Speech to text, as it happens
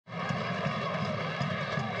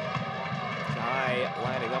guy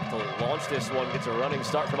lining up to launch this one. Gets a running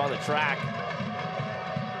start from on the track.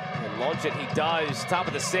 And launch it, he does. Top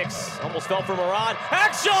of the 6. Almost fell for Murad.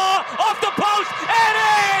 Hackshaw off the post and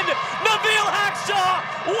in! Neveal Hackshaw!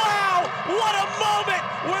 Wow! What a moment!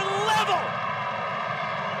 We're level!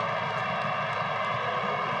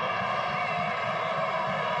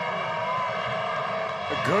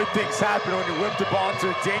 Good things happen when you whip the ball into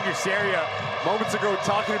a dangerous area. Moments ago,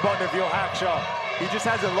 talking about Neveal Hackshaw, he just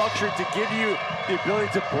has the luxury to give you the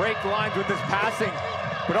ability to break lines with his passing,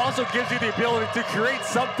 but also gives you the ability to create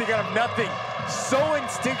something out of nothing. So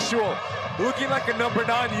instinctual, looking like a number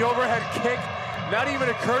 9, the overhead kick, not even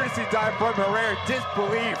a courtesy dive from Herrera,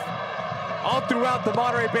 disbelief. All throughout the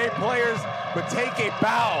Monterey Bay players, but take a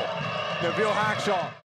bow, Neveal Hackshaw.